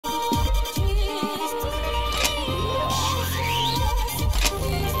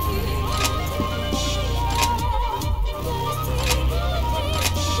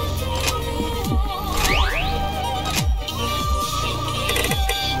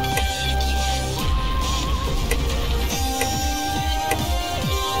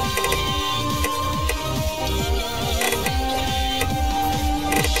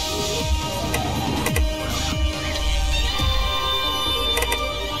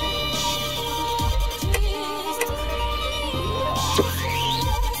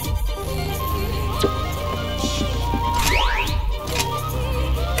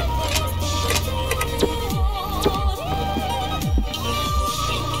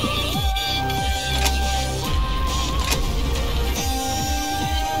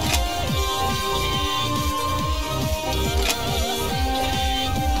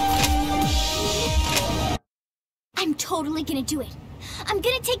gonna do it. I'm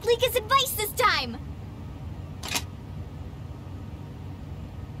gonna take Lika's advice this time!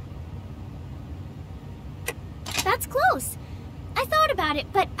 That's close. I thought about it,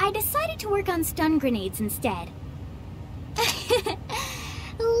 but I decided to work on stun grenades instead.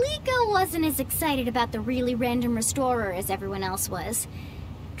 Lika wasn't as excited about the really random restorer as everyone else was.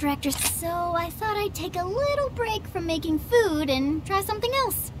 Director, so I thought I'd take a little break from making food and try something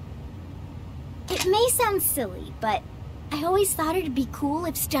else. It may sound silly, but I always thought it'd be cool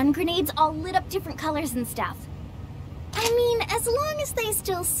if stun grenades all lit up different colors and stuff. I mean, as long as they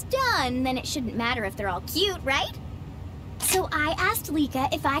still stun, then it shouldn't matter if they're all cute, right? So I asked Lika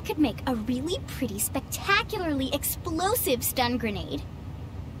if I could make a really pretty, spectacularly explosive stun grenade.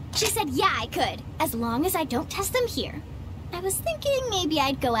 She said yeah, I could, as long as I don't test them here. I was thinking maybe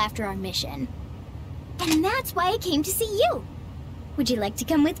I'd go after our mission. And that's why I came to see you. Would you like to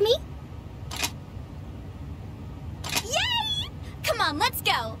come with me? Yay! Come on, let's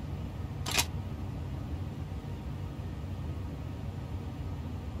go!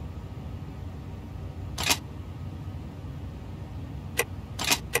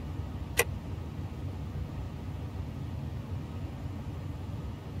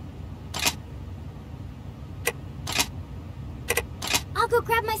 I'll go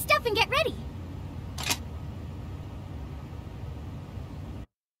grab my stuff and get ready.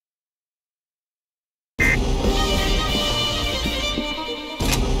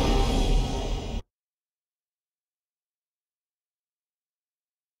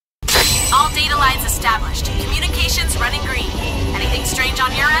 All data lines established. Communications running green. Anything strange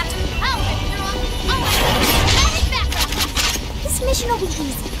on your end? This mission will be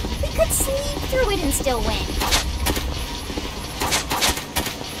easy. We could sleep through it and still win.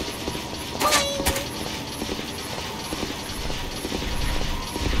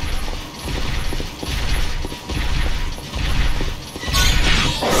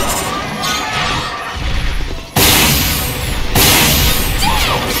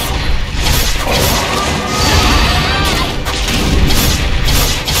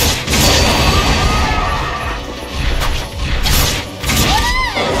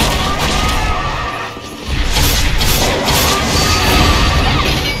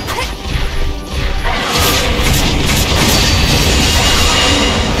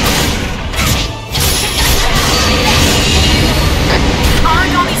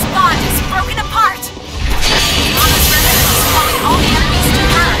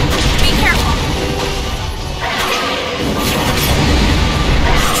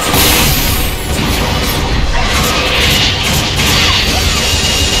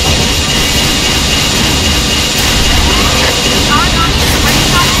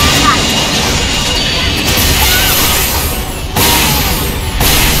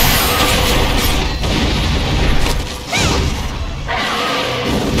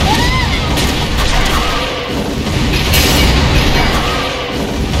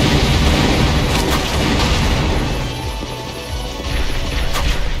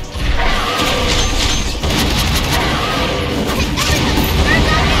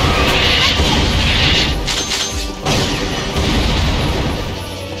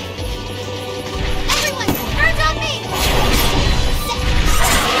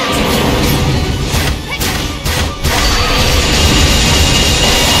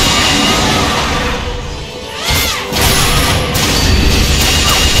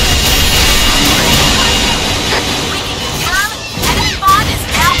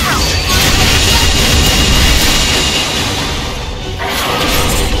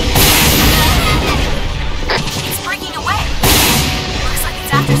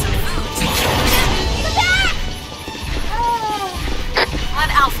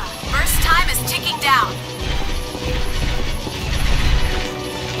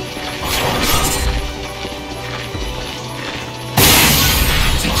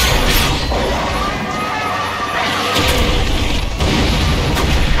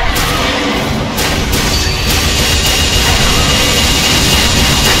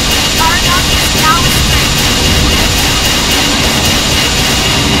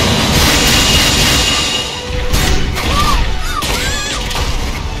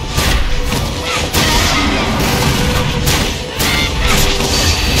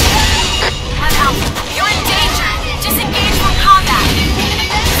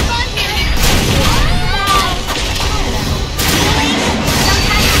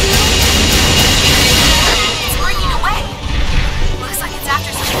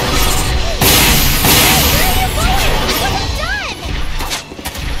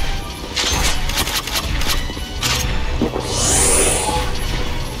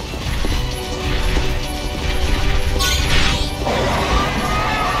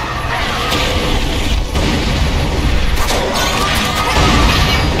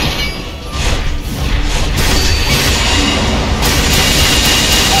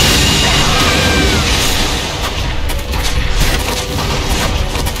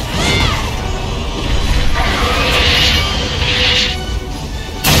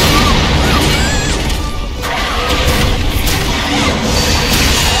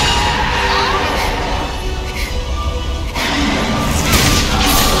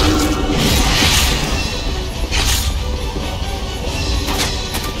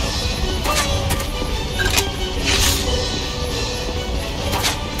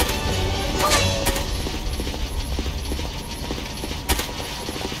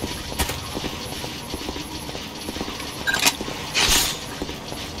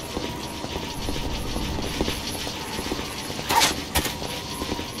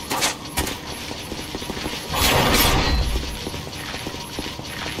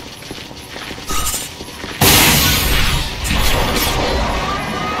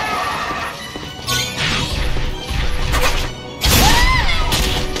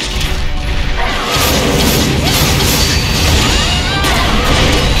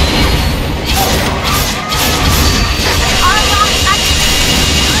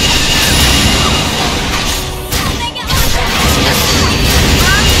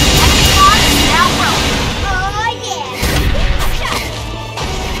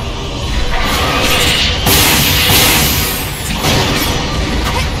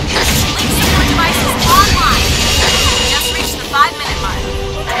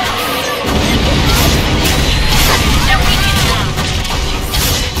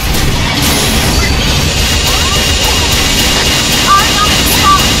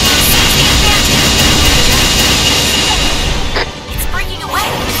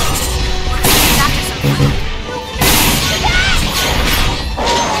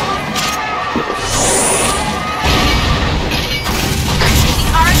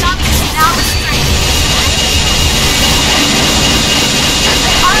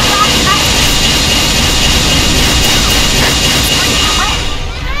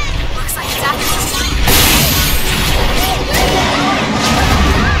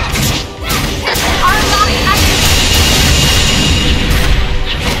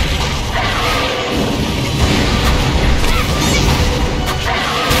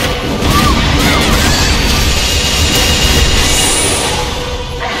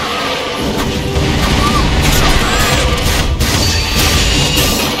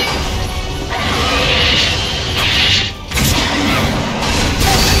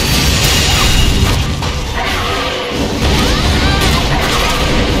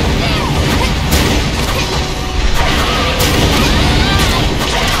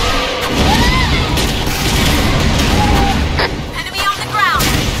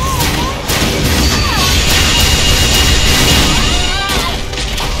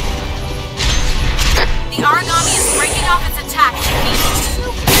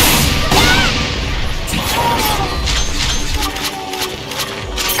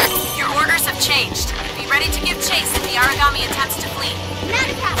 ready to give chase if the origami attempts to flee. Not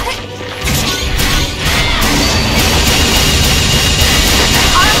a problem.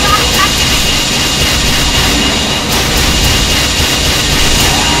 Origami activated!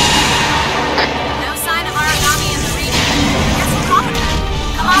 No sign of origami in the region. Guess we'll call it then.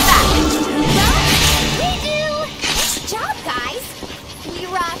 Come on back. Well, we do. Nice job, guys. We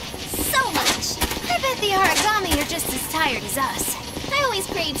rock so much. I bet the origami are just as tired as us. I always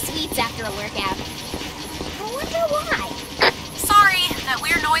crave sweets after a workout. I wonder why. Sorry, that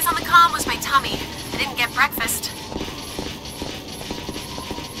weird noise on the comm was my tummy. I didn't get breakfast.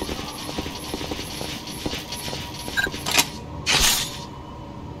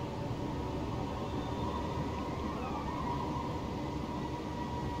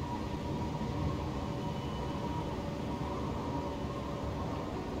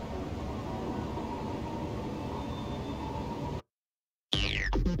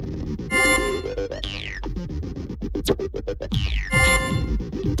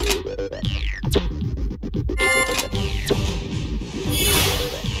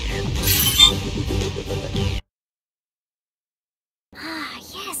 Ah,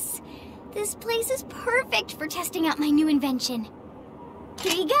 yes. This place is perfect for testing out my new invention.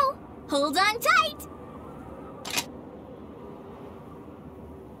 Here you go. Hold on tight.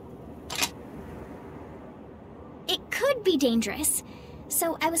 It could be dangerous,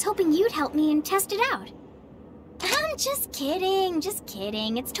 so I was hoping you'd help me and test it out. I'm just kidding, just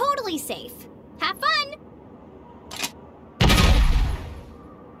kidding. It's totally safe. Have fun!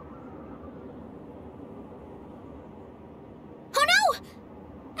 Oh no!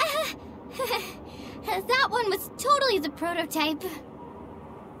 That one was totally the prototype.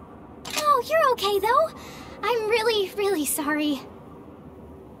 Oh, you're okay though. I'm really, really sorry.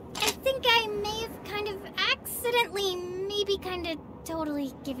 I think I may have kind of accidentally, maybe kind of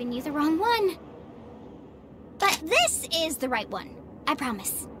totally given you the wrong one. But this is the right one. I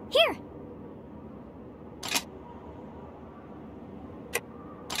promise. Here.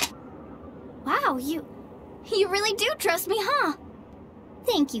 Wow, you really do trust me, huh?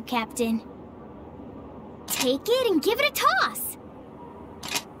 Thank you, Captain. Take it and give it a toss.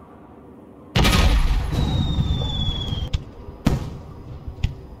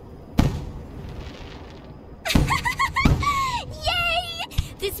 Yay!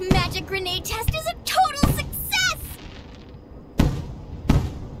 This magic grenade test is a total success!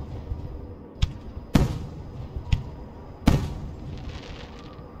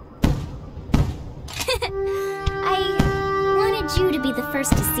 I wanted you to be the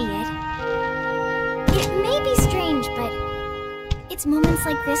first to see it. It may be strange, but it's moments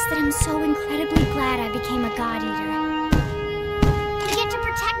like this that I'm so incredibly glad I became a God Eater. We get to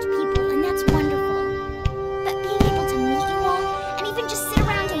protect people, and that's wonderful. But being able to meet you all, and even just sit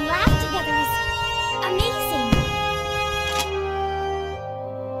around and laugh together is amazing.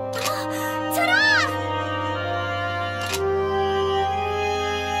 Ta-da!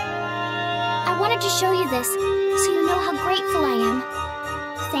 I wanted to show you this, so you know how grateful I am.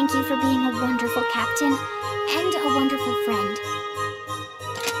 Thank you for being a wonderful captain and a wonderful friend.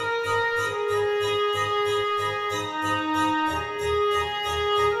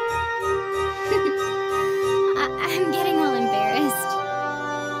 I'm getting all embarrassed.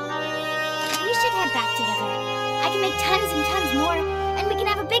 We should head back together. I can make tons and tons more, and we can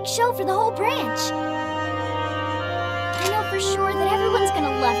have a big show for the whole branch. I know for sure that everyone's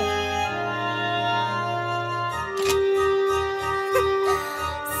gonna love it.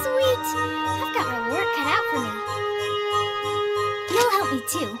 I've got my work cut out for me. You'll help me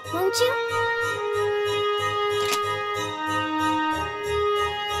too, won't you?